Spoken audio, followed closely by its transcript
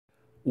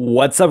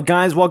What's up,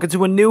 guys? Welcome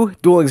to a new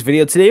Duel Links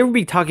video. Today we'll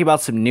be talking about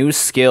some new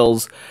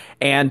skills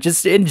and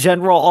just in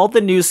general all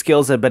the new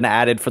skills that have been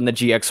added from the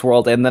GX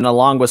world, and then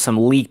along with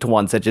some leaked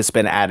ones that just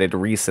been added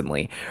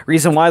recently.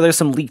 Reason why there's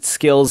some leaked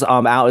skills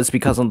out is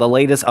because on the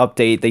latest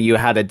update that you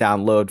had to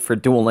download for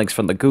Duel Links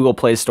from the Google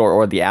Play Store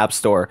or the App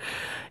Store,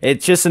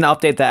 it's just an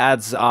update that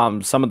adds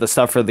some of the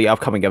stuff for the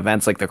upcoming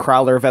events, like the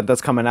Crowler event that's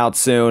coming out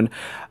soon,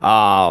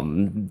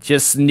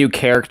 just new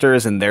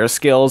characters and their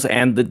skills,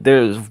 and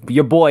there's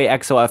your boy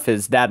XOF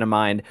is that in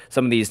mind.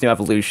 Some of these new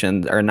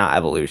evolutions, or not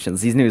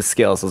evolutions, these new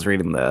skills. I was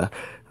reading the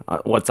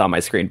what's on my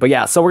screen. But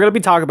yeah, so we're going to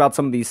be talking about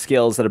some of these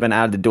skills that have been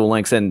added to Duel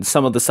Links and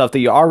some of the stuff that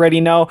you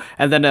already know.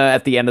 And then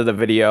at the end of the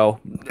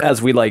video,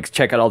 as we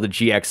check out all the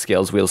GX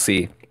skills, we'll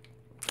see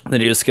the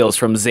new skills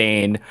from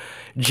Zane,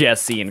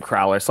 Jesse, and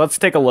Crowler. So let's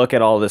take a look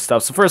at all this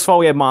stuff. So first of all,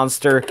 we have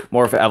Monster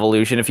Morph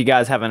Evolution. If you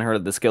guys haven't heard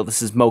of the skill,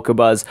 this is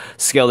Mokuba's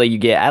skill that you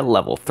get at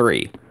level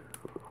 3.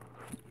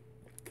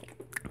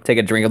 Take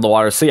a drink of the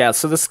water. So yeah,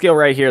 so the skill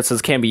right here, it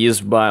says can be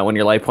used when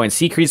your life points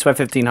decrease by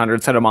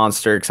 1500. Send a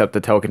monster, except the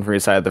token from your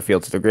side of the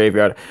field to the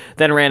graveyard.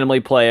 Then randomly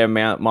play a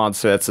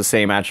monster that's the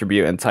same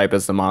attribute and type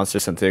as the monster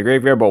sent to the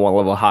graveyard, but one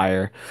level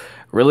higher.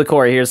 Really cool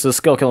right here. So the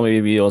skill can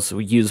only be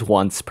used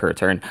once per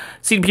turn.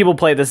 Seen people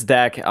play this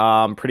deck.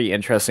 Pretty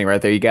interesting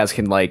right there. You guys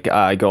can go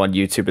on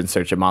YouTube and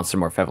search a Monster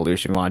Morph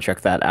Evolution if you want to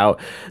check that out.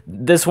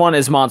 This one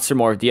is Monster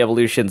Morph the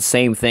Evolution,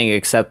 same thing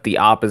except the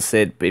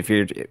opposite. If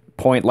your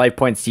life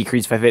points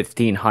decrease by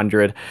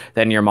 1500,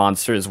 then your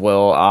monsters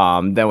will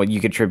then when you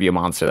contribute a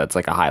monster that's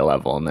like a high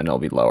level, and then it'll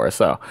be lower.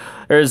 So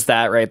there's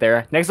that right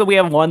there. Next up we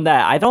have one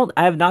that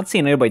I have not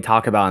seen anybody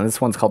talk about, and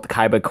this one's called the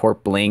Kaiba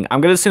Corp Bling. I'm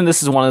gonna assume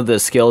this is one of the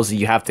skills that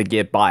you have to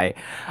get by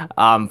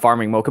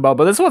farming Mokuba,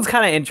 but this one's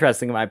kind of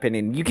interesting in my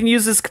opinion. You can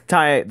use this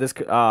this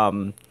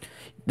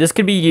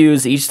can be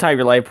used each time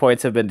your life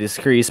points have been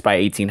decreased by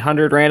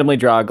 1800. Randomly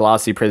draw a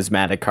glossy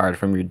prismatic card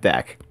from your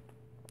deck.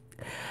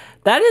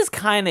 That is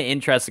kind of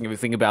interesting if you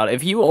think about it.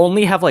 If you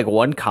only have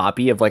one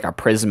copy of a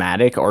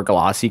prismatic or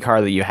glossy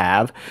card that you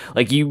have,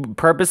 you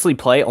purposely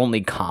play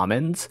only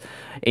commons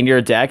in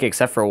your deck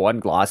except for one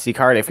glossy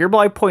card. If your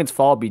life points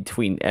fall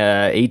between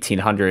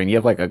 1800 and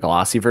you have a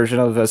glossy version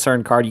of a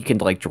certain card, you can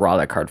draw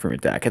that card from your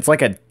deck. It's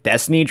like a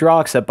Destiny draw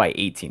except by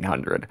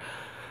 1800.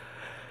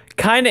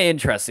 Kind of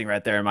interesting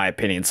right there in my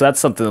opinion. So that's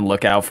something to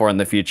look out for in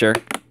the future.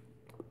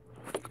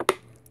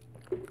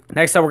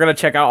 Next up, we're going to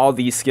check out all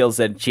these skills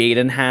that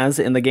Jaden has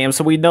in the game.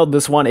 So we know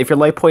this one, if your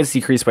life points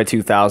decrease by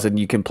 2000,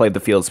 you can play the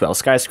field spell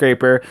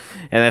Skyscraper.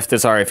 And if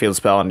there's already a field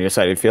spell on your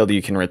side of the field,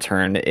 you can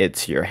return it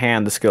to your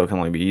hand. The skill can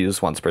only be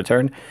used once per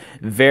turn.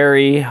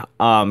 Very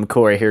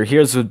cool right here.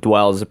 Here's the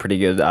Dwell is a pretty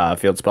good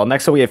field spell.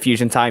 Next up, we have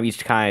Fusion Time. Each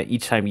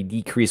time you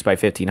decrease by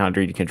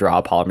 1500, you can draw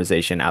a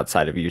polymerization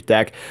outside of your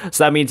deck.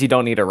 So that means you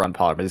don't need to run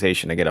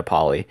polymerization to get a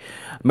poly.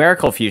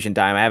 Miracle Fusion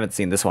Time. I haven't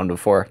seen this one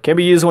before. Can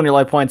be used when your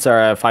life points are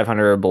at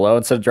 500 or below.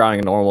 Instead of drawing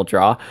a normal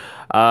draw,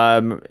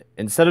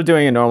 instead of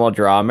doing a normal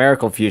draw,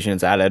 Miracle Fusion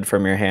is added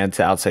from your hand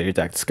to outside your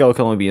deck. The skill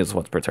can only be used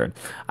once per turn.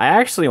 I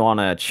actually want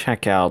to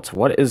check out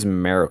what is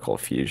Miracle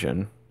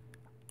Fusion.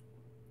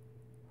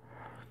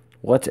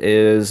 What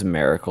is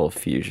Miracle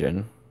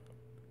Fusion?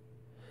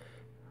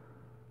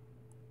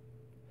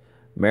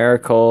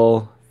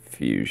 Miracle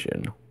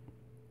Fusion.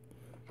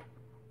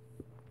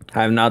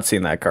 I have not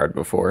seen that card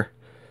before.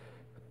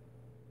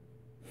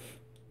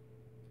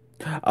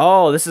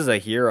 Oh, this is a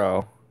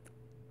hero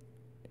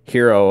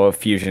of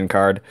fusion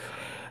card.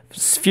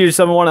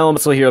 Summon one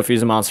elemental hero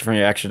fusion monster from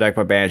your extra deck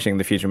by banishing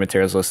the fusion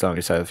materials listed on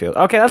your side of the field.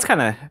 Okay, that's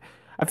kind of...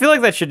 I feel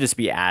like that should just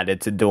be added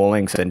to Duel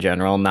Links in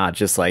general, not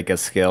just a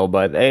skill,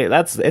 but hey,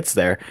 it's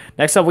there.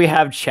 Next up, we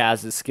have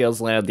Chaz's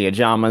skills, Land of the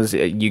Ajamas.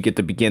 You get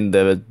to begin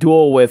the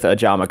duel with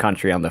Ajama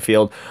Country on the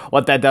field.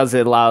 What that does,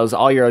 it allows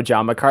all your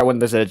Ajama card, when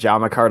there's an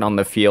Ajama card on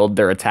the field,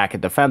 their attack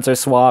and defense are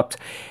swapped,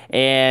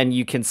 and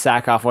you can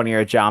sack off one of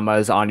your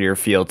Ajamas on your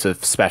field to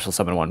special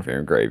summon one from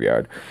your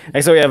graveyard.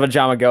 Next up, we have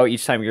Ajama Go.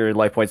 Each time your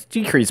life points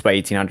decrease by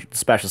 1800,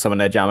 special summon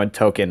an Ajama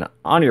token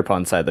on your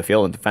opponent's side of the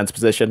field in defense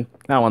position.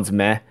 That one's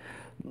meh.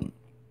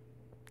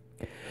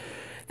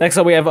 Next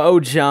up, we have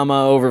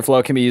Ojama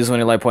Overflow. Can be used when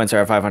your life points are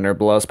at 500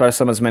 below. Special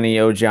summon as many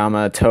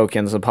Ojama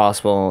tokens as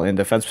possible in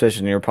defense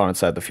position in your opponent's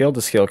side of the field.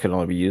 The skill can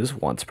only be used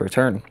once per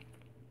turn.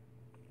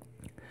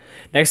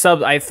 Next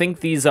up, I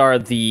think these are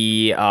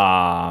the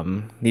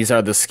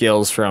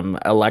skills from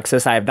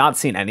Alexis. I have not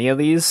seen any of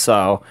these,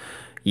 so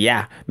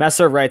yeah.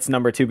 Master of Rites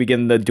number 2.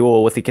 Begin the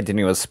duel with the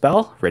continuous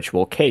spell,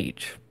 Ritual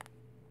Cage.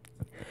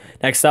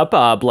 Next up,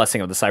 Blessing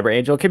of the Cyber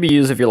Angel. Can be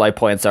used if your life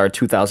points are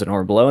 2,000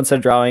 or below. Instead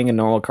of drawing a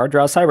normal card,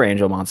 draw a Cyber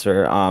Angel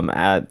monster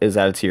is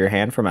added to your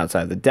hand from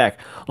outside the deck.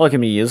 All can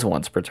be used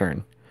once per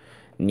turn.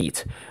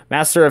 Neat.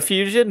 Master of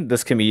Fusion.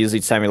 This can be used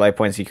each time your life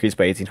points decrease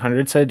by 1800.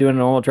 Instead of doing a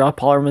normal draw,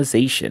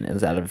 Polymerization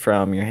is added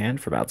from your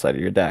hand from outside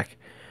of your deck.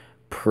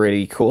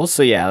 Pretty cool.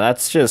 So yeah,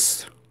 that's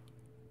just...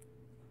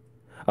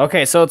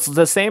 Okay, so it's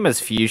the same as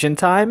Fusion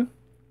Time,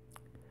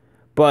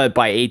 but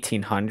by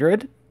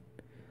 1800?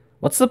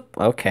 What's the...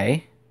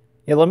 Okay.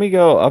 Yeah, let me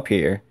go up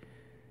here.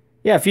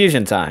 Yeah,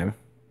 Fusion Time.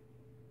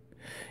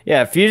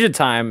 Yeah, fusion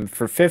time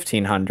for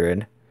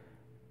 1500.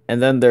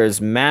 And then there's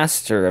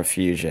Master of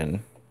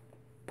Fusion.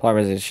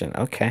 Polymerization.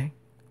 Okay.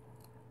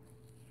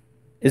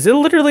 Is it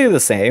literally the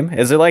same?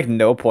 Is there like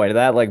no point to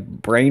that? Like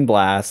Brain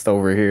Blast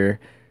over here.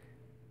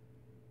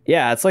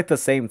 Yeah, it's like the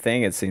same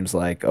thing, it seems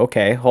like.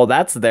 Okay. Well,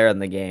 that's there in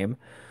the game.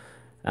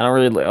 I don't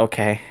really.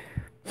 Okay.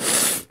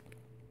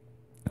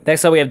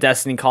 Next up, we have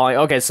Destiny Calling.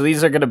 Okay, so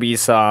these are going to be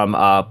some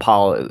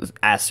Paul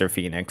Aster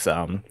Phoenix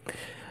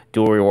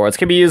dual rewards.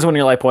 Can be used when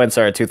your life points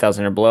are at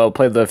 2,000 or below.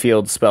 Play the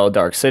field spell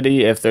Dark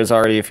City. If there's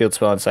already a field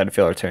spell inside a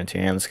field, return to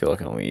your hand. The skill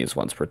can only be used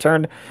once per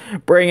turn.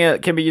 Bring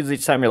It can be used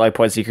each time your life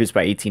points decrease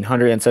by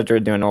 1,800. Instead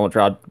of doing a normal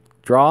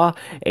draw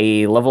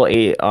a level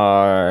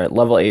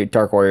 8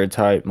 Dark Warrior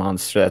type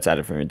monster that's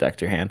added from your deck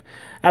to your hand.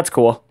 That's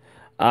cool.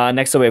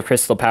 Next up, we have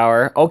Crystal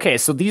Power. Okay,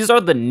 so these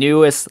are the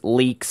newest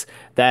leaks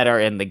that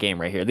are in the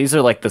game right here. These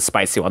are like the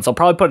spicy ones. I'll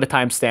probably put a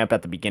timestamp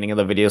at the beginning of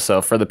the video.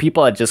 So for the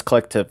people that just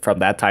clicked from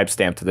that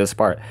timestamp to this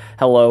part,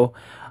 hello.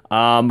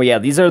 But yeah,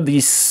 these are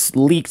these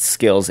leaked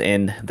skills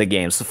in the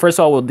game. So first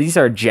of all, these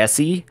are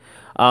Jesse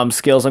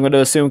skills, I'm going to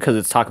assume, because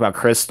it's talking about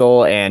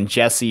Crystal and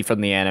Jesse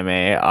from the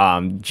anime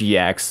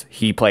GX.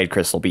 He played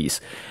Crystal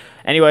Beast.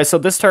 Anyway, so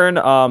this turn,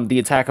 the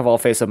attack of all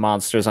face-up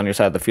monsters on your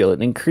side of the field,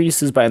 it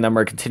increases by a number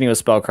of continuous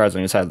spell cards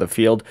on your side of the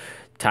field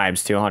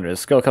times 200.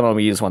 Skill can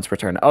only be used once per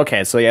turn.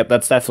 Okay, so yeah,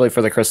 that's definitely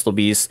for the Crystal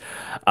Beast.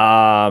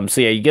 So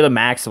yeah, you get a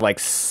max of like,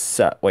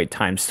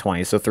 times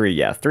 20, so 3,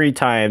 yeah, 3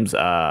 times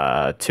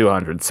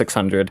 200,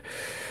 600.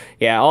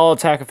 Yeah, all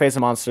attack of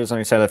face-up monsters on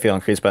your side of the field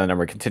increase by the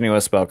number of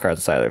continuous spell cards on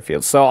the side of the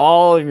field. So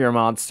all of your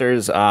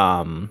monsters,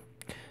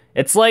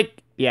 it's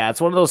like, yeah, it's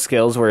one of those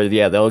skills where,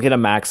 yeah, they'll get a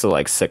max of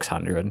like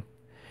 600.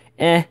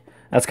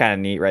 That's kind of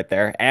neat right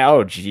there.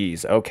 Oh,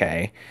 geez.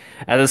 Okay.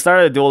 At the start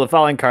of the duel, the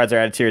following cards are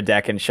added to your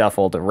deck and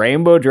shuffled.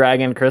 Rainbow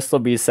Dragon, Crystal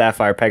Beast,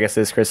 Sapphire,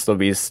 Pegasus, Crystal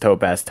Beast,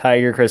 Topaz,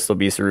 Tiger, Crystal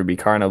Beast, Ruby,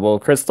 Carnival,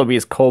 Crystal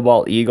Beast,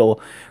 Cobalt, Eagle,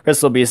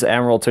 Crystal Beast,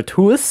 Emerald,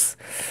 Tortuous,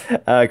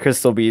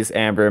 Crystal Beast,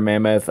 Amber,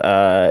 Mammoth,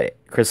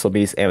 Crystal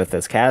Beast,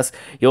 Amethyst, Cass.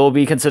 You'll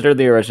be considered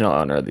the original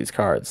owner of these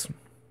cards.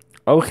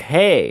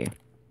 Okay.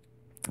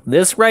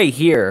 This right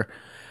here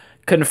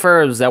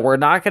confirms that we're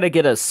not going to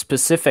get a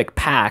specific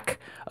pack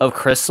of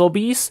Crystal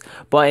Beasts,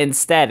 but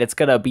instead it's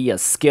going to be a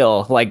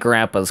skill like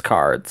Grandpa's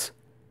cards.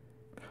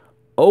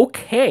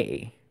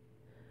 Okay.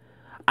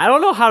 I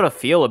don't know how to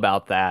feel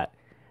about that.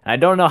 I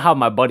don't know how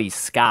my buddy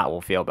Scott will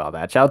feel about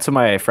that. Shout out to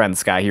my friend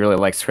Scott. He really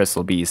likes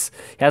Crystal Beasts.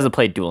 He hasn't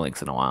played Duel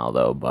Links in a while,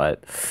 though,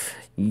 but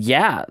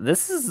yeah,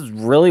 this is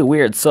really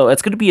weird. So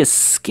it's going to be a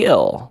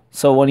skill.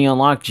 So when you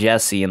unlock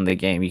Jesse in the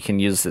game, you can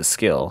use this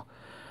skill.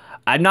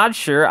 I'm not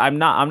sure. I'm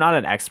not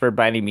an expert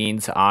by any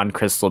means on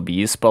Crystal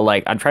Beast, but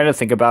like I'm trying to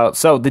think about.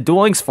 So the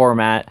Duel Links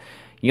format,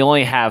 you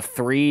only have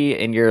 3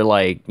 in your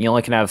you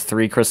only can have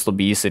 3 Crystal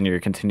Beasts in your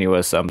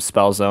continuous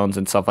spell zones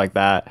and stuff like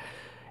that.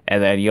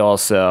 And then you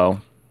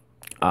also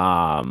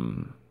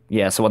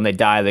yeah, so when they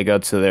die, they go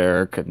to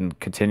their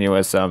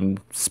continuous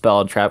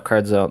spell and trap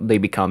card zone. They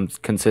become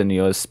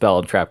continuous spell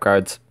and trap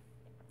cards.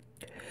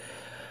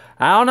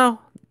 I don't know.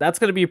 That's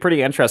going to be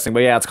pretty interesting. But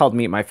yeah, it's called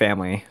Meet My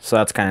Family. So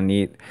that's kind of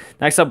neat.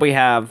 Next up, we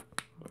have...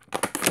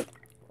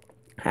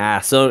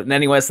 so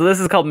this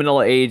is called Middle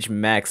Age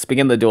Mechs.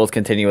 Begin the duel with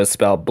continuous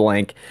spell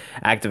blank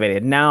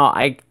activated. Now,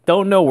 I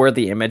don't know where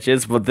the image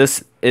is, but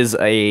this is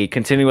a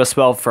continuous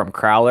spell from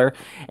Crowler.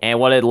 And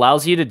what it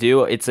allows you to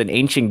do, it's an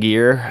Ancient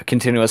Gear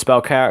continuous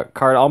spell card.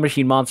 All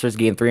machine monsters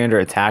gain 300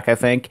 attack, I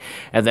think.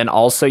 And then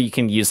also you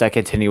can use that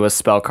continuous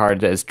spell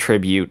card as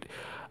tribute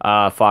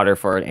fodder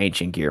for an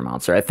Ancient Gear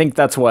monster. I think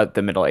that's what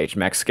the Middle Age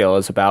Mech skill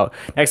is about.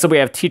 Next up, we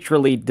have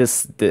Teacherly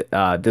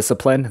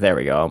Discipline. There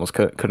we go. Almost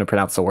couldn't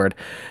pronounce the word.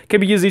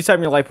 Can be used each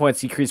time your life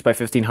points decrease by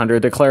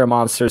 1,500. Declare a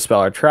monster,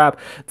 spell, or trap.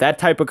 That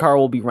type of card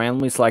will be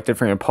randomly selected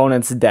from your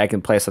opponent's deck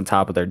and placed on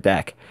top of their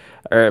deck.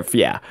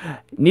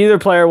 Neither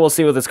player will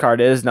see what this card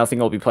is. Nothing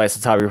will be placed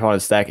on top of your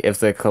opponent's deck if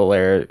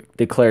the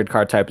declared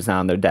card type is not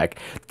on their deck.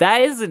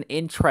 That is an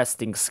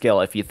interesting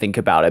skill if you think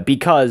about it,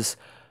 because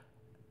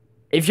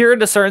if you're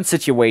in a certain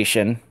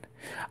situation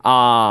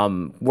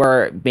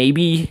where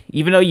maybe,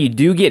 even though you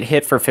do get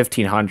hit for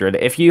 1,500,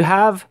 if you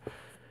have,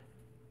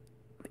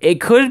 it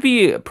could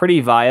be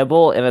pretty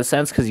viable in a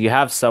sense because you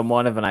have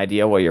somewhat of an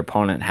idea what your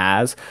opponent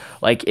has.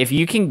 Like, if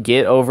you can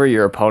get over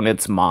your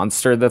opponent's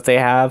monster that they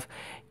have,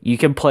 you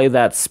can play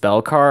that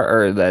spell card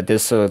or the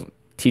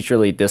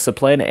Teacherly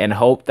Discipline and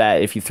hope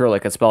that if you throw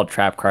like a spell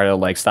trap card, it'll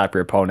like stop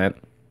your opponent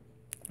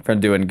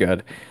from doing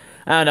good.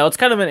 I don't know. It's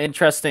kind of an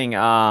interesting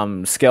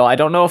skill. I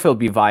don't know if it'll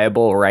be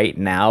viable right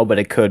now, but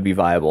it could be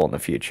viable in the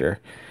future.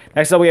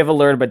 Next up, we have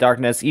Alerted by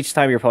Darkness. Each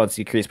time your opponent's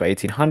decreased by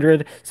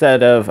 1,800,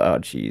 instead of... Oh,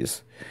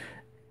 jeez.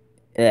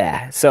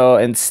 Yeah. So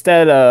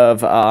instead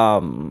of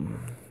a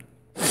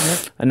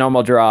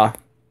normal draw,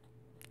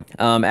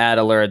 add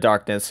Alerted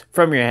Darkness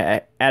from your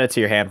add it to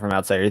your hand from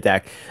outside your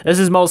deck. This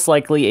is most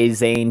likely a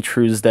Zane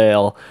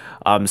Truesdale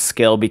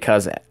skill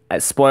because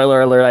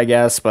Spoiler alert, I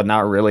guess, but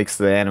not really because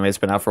the anime's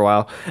been out for a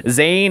while.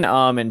 Zane,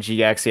 in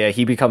GX, yeah,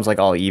 he becomes like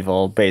all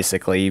evil,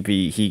 basically.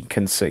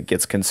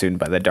 Gets consumed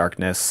by the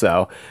darkness,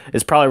 so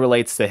this probably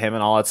relates to him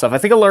and all that stuff. I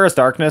think Allura's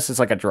Darkness is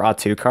like a draw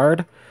 2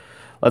 card.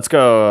 Let's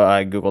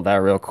go Google that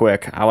real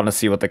quick. I want to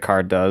see what the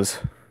card does.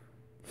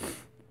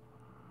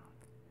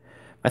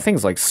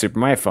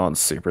 My phone's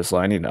super slow.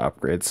 I need to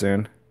upgrade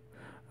soon.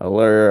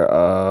 Allure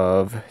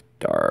of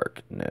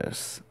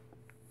Darkness.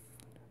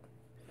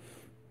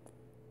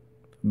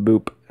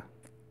 Boop.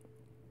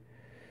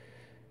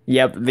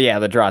 Yep, yeah,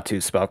 the draw 2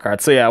 spell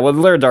card. So yeah, what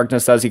Allure of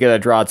Darkness does, you get a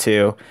draw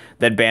 2,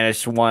 then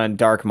banish 1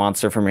 dark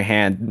monster from your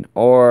hand,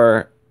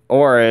 or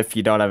if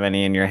you don't have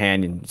any in your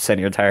hand, you send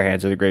your entire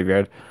hand to the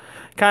graveyard.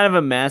 Kind of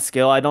a mess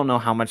skill. I don't know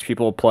how much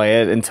people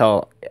play it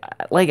until,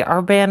 like,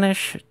 are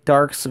banish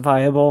darks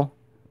viable?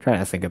 I'm trying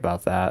to think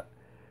about that.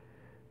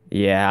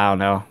 Yeah, I don't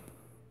know.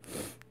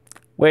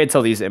 Wait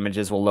until these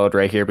images will load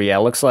right here. But yeah,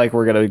 looks like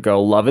we're going to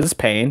go Love is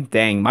Pain.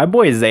 Dang, my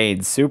boy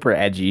Zane's super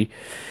edgy.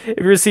 If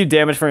you receive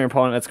damage from your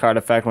opponent's card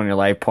effect when your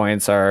life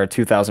points are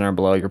 2,000 or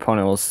below, your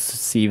opponent will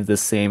receive the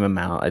same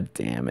amount of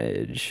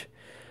damage.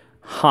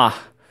 Huh.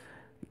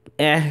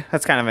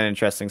 That's kind of an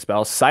interesting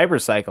spell.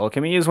 Cyber Cycle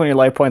can be used when your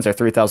life points are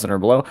 3,000 or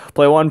below.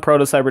 Play 1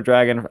 Proto Cyber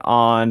Dragon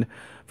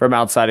from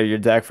outside of your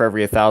deck for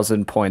every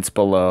 1,000 points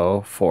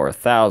below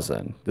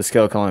 4,000. The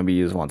skill can only be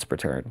used once per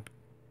turn.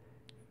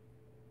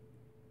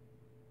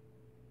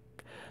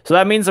 So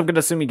that means I'm going to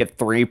assume you get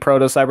 3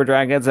 Proto Cyber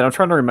Dragons, and I'm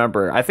trying to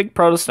remember. I think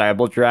Proto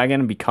Cyber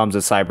Dragon becomes a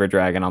Cyber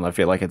Dragon on the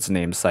field, like it's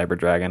named Cyber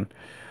Dragon.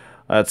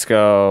 Let's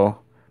go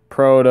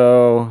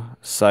Proto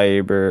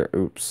Cyber.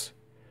 Oops.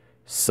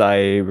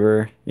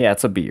 Cyber. Yeah,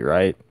 it's a B,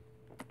 right?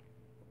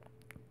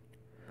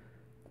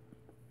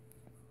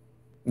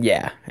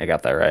 Yeah, I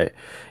got that right.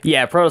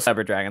 Yeah, Proto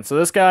Cyber Dragon. So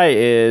this guy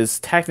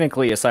is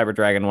technically a Cyber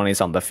Dragon when he's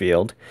on the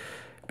field.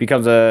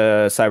 Becomes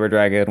a Cyber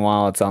Dragon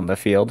while it's on the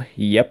field.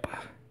 Yep.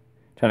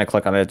 Trying to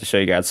click on it to show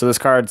you guys. So this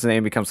card's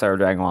name becomes Cyber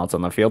Dragon while it's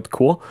on the field.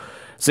 Cool.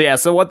 So yeah,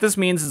 so what this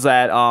means is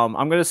that I'm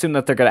going to assume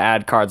that they're going to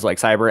add cards like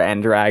Cyber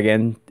and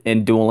Dragon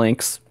in Duel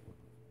Links.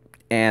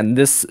 And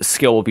this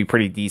skill will be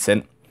pretty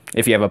decent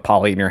if you have a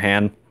poly in your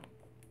hand.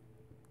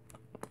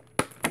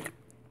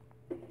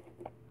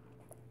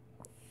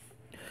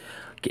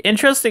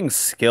 Interesting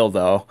skill,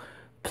 though.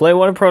 Play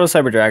 1 Proto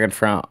Cyber Dragon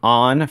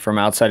from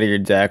outside of your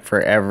deck for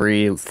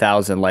every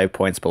 1,000 life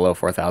points below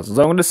 4,000.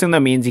 So I'm going to assume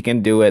that means you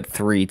can do it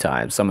 3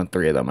 times. Summon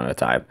 3 of them at a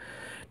time.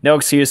 No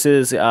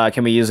excuses.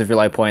 Can be used if your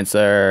life points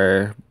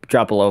are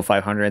drop below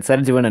 500. Instead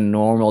of doing a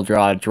normal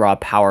draw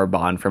Power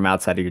Bond from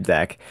outside of your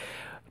deck.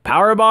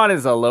 Power Bond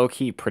is a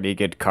low-key pretty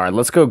good card.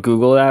 Let's go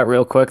Google that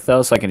real quick,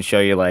 though, so I can show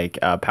you, like,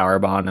 Power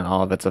Bond and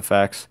all of its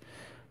effects.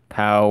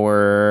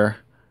 Power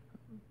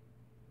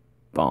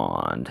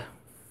Bond.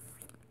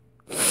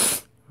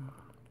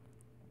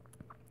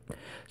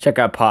 Check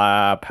out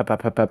Power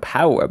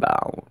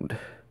Bond.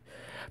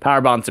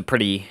 Power Bond's a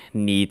pretty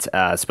neat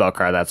spell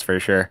card, that's for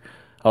sure.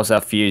 Also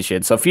have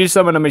Fusion. So Fusion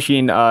summon a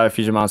machine,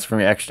 fusion monster from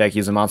your extra deck,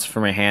 use a monster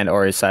from your hand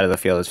or your side of the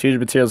field. As fusion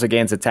materials, it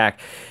gains attack.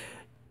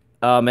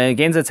 And it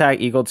gains attack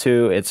equal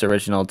to its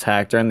original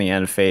attack during the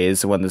end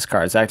phase. When this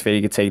card is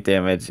activated, you can take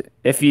damage.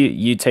 If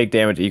you take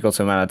damage equal to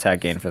the amount of attack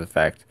gained for the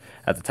effect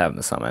at the time of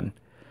the summon.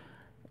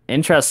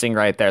 Interesting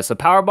right there. So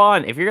Power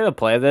Bond, if you're gonna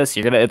play this,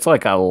 it's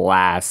like a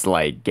last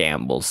like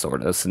gamble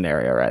sort of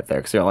scenario right there,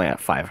 because you're only at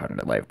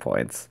 500 life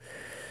points.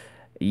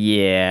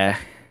 Yeah.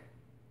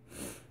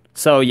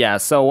 So yeah,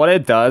 so what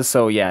it does,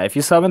 so yeah, if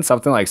you summon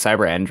something like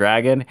Cyber End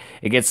Dragon,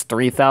 it gets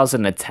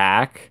 3,000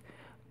 attack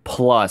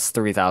plus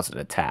 3,000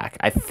 attack.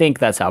 I think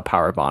that's how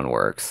Power Bond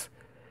works.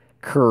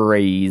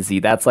 Crazy.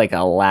 That's like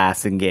a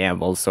last and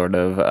gamble sort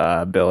of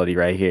ability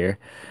right here.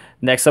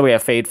 Next up, we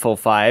have Fateful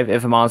 5.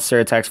 If a monster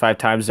attacks 5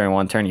 times during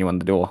 1 turn, you win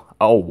the duel.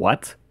 Oh,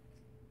 what?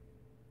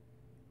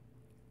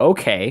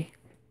 Okay.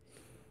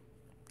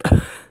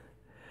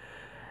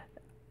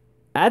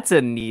 That's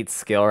a neat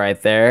skill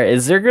right there.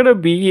 Is there going to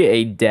be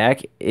a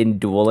deck in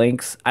Duel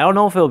Links? I don't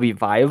know if it'll be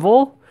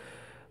viable,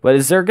 but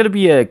is there going to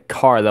be a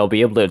card that'll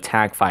be able to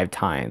attack 5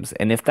 times?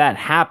 And if that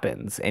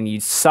happens, and you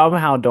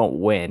somehow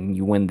don't win,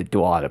 you win the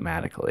duel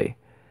automatically.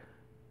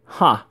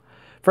 Huh.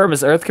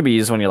 Firmest Earth can be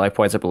used when your life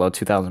points are below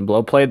 2,000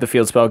 below. Play the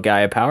field spell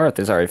Gaia Power. If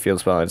there's already a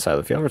field spell inside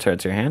the field, return it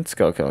to your hand.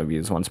 Skill can only be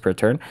used once per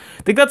turn.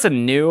 I think that's a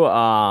new,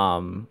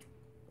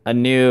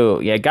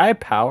 yeah, Gaia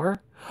Power.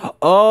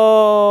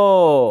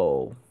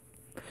 Oh.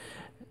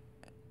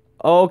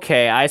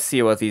 Okay, I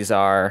see what these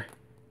are.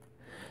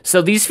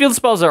 So these field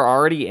spells are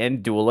already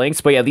in Duel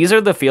Links, but yeah, these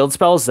are the field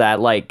spells that,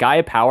 like,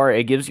 Gaia Power,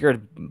 it gives your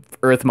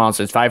Earth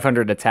monsters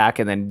 500 attack,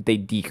 and then they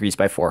decrease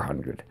by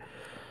 400.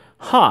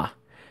 Huh.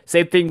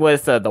 Same thing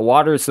with the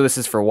water. So this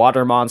is for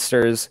water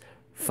monsters,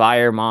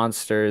 fire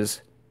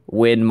monsters,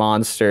 wind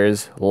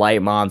monsters,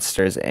 light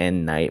monsters,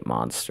 and night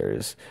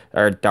monsters,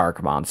 or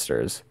dark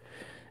monsters.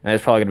 And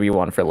there's probably going to be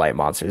one for light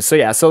monsters. So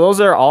yeah, so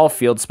those are all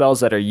field spells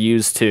that are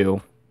used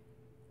to...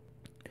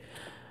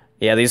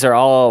 Yeah, these are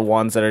all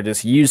ones that are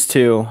just used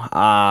to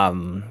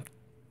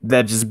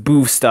that just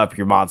boost up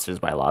your monsters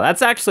by a lot.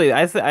 That's actually,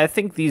 I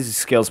think these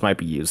skills might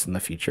be used in the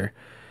future.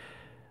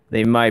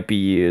 They might be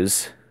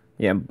used.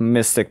 Yeah,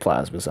 Mystic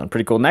Plasma Zone.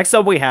 Pretty cool. Next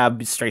up, we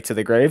have Straight to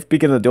the Grave.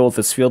 Begin the duel with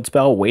this field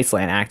spell.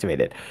 Wasteland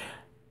activated.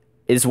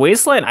 Is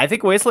Wasteland... I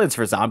think Wasteland's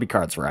for zombie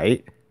cards,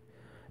 right?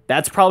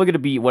 That's probably going to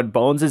be... When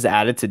Bones is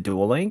added to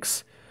Duel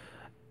Links,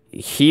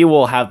 he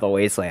will have the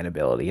Wasteland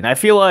ability. And I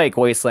feel like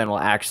Wasteland will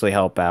actually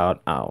help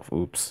out... Oh,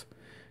 oops.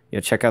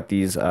 Yeah, check out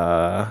these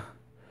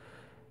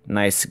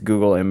nice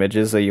Google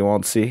images that you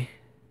won't see.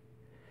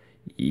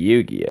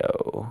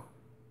 Yu-Gi-Oh!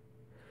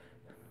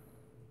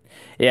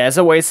 Yeah, it's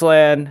a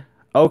Wasteland...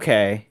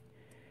 Okay.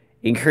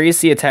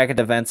 Increase the attack and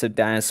defense of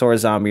dinosaur,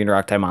 zombie, and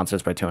rock type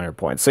monsters by 200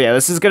 points. So yeah,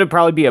 this is going to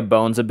probably be a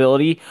Bones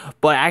ability,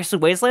 but actually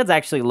Wasteland's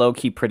actually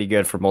low-key pretty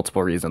good for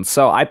multiple reasons.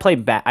 So I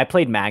played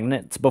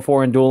Magnets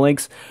before in Duel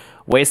Links.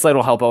 Wasteland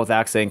will help out with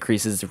that because it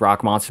increases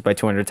rock monsters by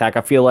 200 attack.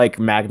 I feel like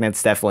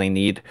Magnets definitely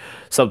need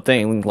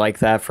something like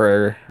that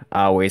for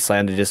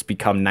Wasteland to just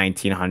become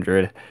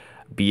 1900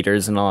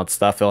 beaters and all that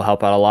stuff. It'll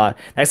help out a lot.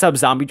 Next up,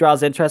 zombie draw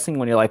is interesting.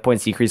 When your life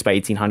points decrease by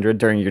 1800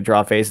 during your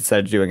draw phase,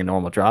 instead of doing a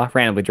normal draw,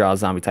 randomly draw a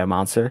zombie type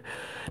monster.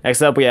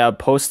 Next up, we have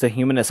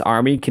Post-Humanist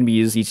Army. Can be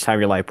used each time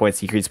your life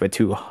points decrease by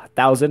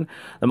 2000.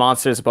 The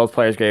monsters of both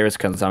players' graveyards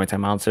become zombie type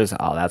monsters.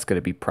 Oh, that's going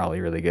to be probably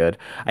really good.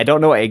 I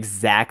don't know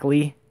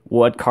exactly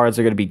what cards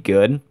are going to be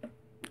good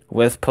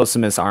with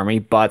Post-Humanist Army,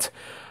 but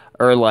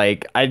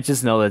I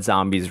just know that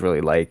zombies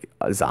really like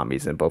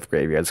zombies in both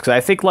graveyards, because I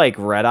think like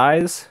Red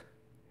Eyes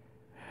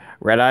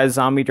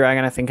Zombie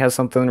Dragon, I think, has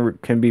something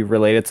can be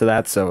related to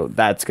that, so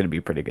that's going to be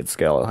a pretty good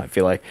skill, I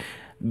feel like.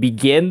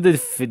 Begin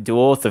the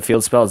duel with the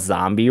field spell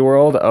Zombie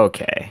World?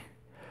 Okay.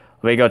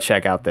 Let me go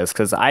check out this,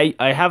 because I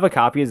have a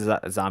copy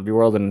of Zombie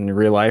World in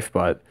real life,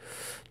 but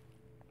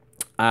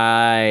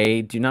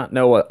I do not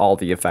know what all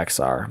the effects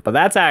are. But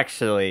that's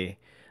going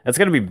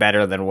to be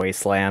better than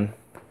Wasteland.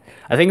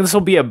 I think this will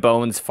be a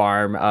Bones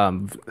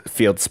Farm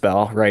field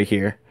spell right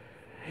here.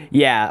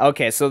 Yeah,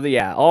 okay, so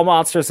all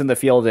monsters in the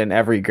field in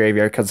every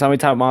graveyard, because zombie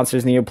type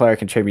monsters, new player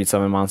contribute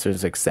summon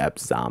monsters except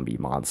zombie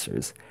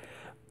monsters.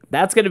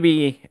 That's going to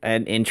be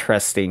an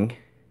interesting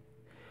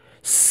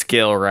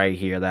skill right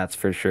here, that's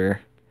for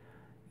sure.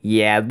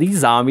 Yeah, these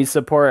zombie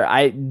support,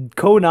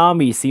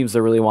 Konami seems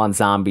to really want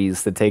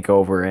zombies to take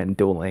over in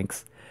Duel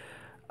Links.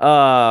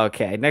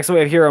 Okay, next we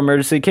have Hero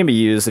Emergency. Can be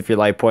used if your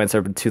life points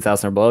are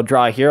 2000 or below.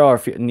 Draw a hero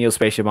or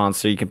Neo-Spatial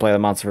monster. You can play the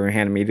monster from your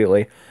hand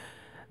immediately.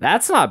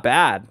 That's not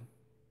bad.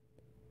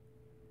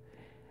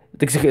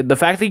 The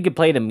fact that you can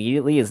play it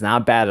immediately is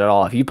not bad at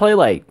all. If you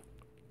play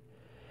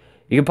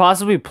you can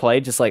possibly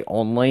play just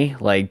only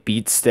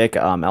beat stick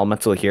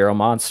elemental hero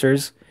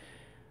monsters.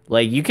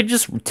 You could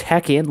just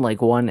tech in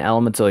one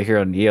elemental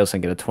hero Neos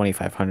and get a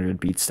 2500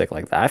 beat stick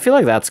like that. I feel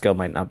like that skill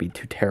might not be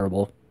too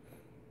terrible.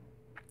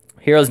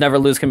 Heroes Never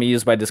Lose can be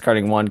used by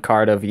discarding one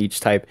card of each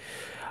type.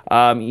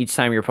 Each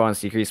time your opponent's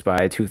decreased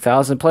by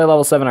 2000. Play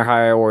level 7 or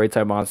higher warrior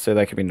type monster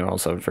that can be normal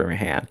summon from your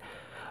hand.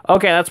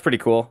 Okay, that's pretty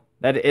cool.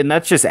 And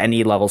that's just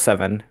any level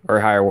 7 or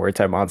higher warrior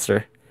type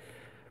monster.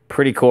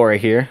 Pretty cool right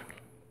here.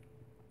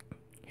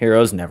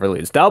 Heroes Never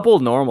Lose. Double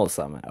normal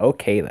summon.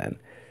 Okay, then.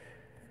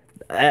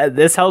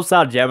 This helps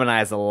out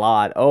Geminis a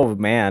lot. Oh,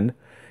 man.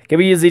 Can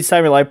be used each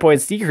time your life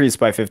points decrease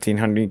by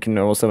 1500. You can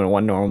normal summon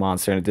one normal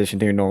monster in addition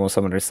to your normal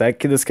summoner set.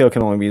 This skill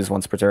can only be used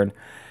once per turn.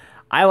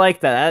 I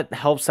like that. That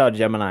helps out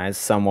Geminis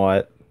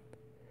somewhat.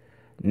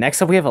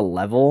 Next up, we have a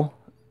level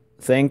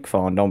thing.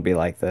 Phone, don't be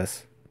like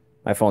this.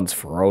 My phone's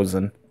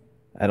frozen.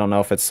 I don't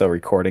know if it's still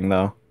recording,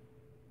 though.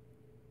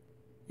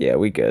 Yeah,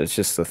 we good. It's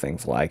just the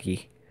thing's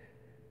laggy.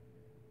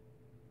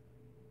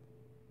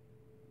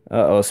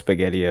 Uh-oh,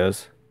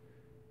 SpaghettiOs.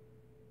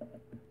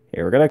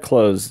 Here, we're going to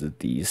close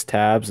these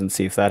tabs and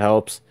see if that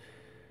helps.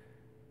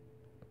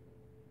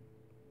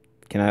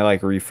 Can I,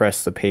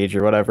 refresh the page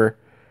or whatever?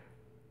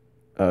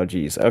 Oh,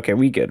 geez. Okay,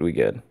 we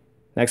good.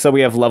 Next up,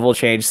 we have level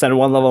change. Send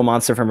one level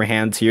monster from your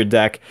hand to your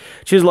deck.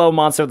 Choose a level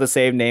monster with the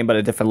same name, but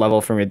a different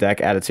level from your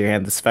deck. Add it to your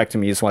hand. This effect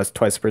can be used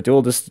twice per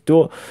duel. This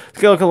skill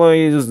can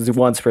only be used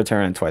once per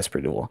turn and twice per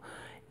duel.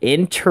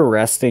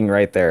 Interesting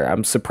right there.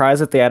 I'm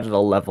surprised that they added a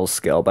level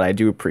skill, but I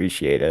do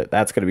appreciate it.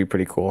 That's going to be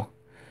pretty cool.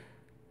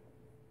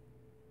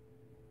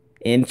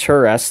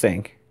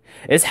 Interesting.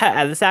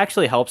 This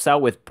actually helps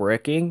out with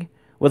bricking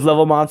with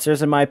level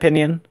monsters, in my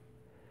opinion.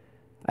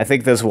 I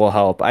think this will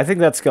help. I think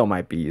that skill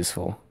might be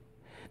useful.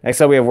 Next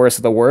up, we have Worst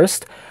of the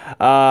Worst.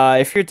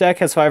 If your deck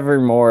has 5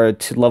 or more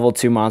level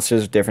 2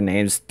 monsters with different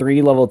names,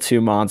 3 level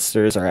 2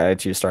 monsters are added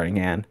to your starting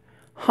hand.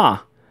 Huh.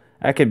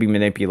 That could be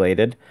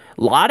manipulated.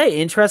 A lot of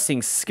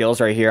interesting skills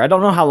right here. I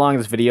don't know how long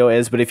this video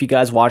is, but if you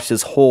guys watch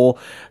this whole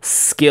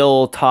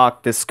skill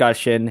talk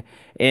discussion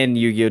in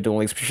Yu-Gi-Oh! Duel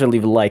Links, be sure to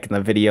leave a like in the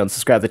video and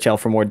subscribe to the channel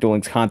for more Duel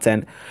Links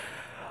content.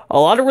 A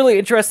lot of really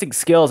interesting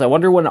skills. I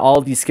wonder when all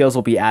of these skills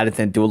will be added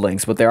in Duel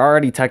Links, but they're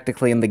already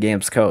technically in the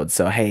game's code.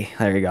 So, hey,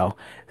 there you go.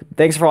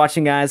 Thanks for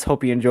watching, guys.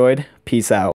 Hope you enjoyed. Peace out.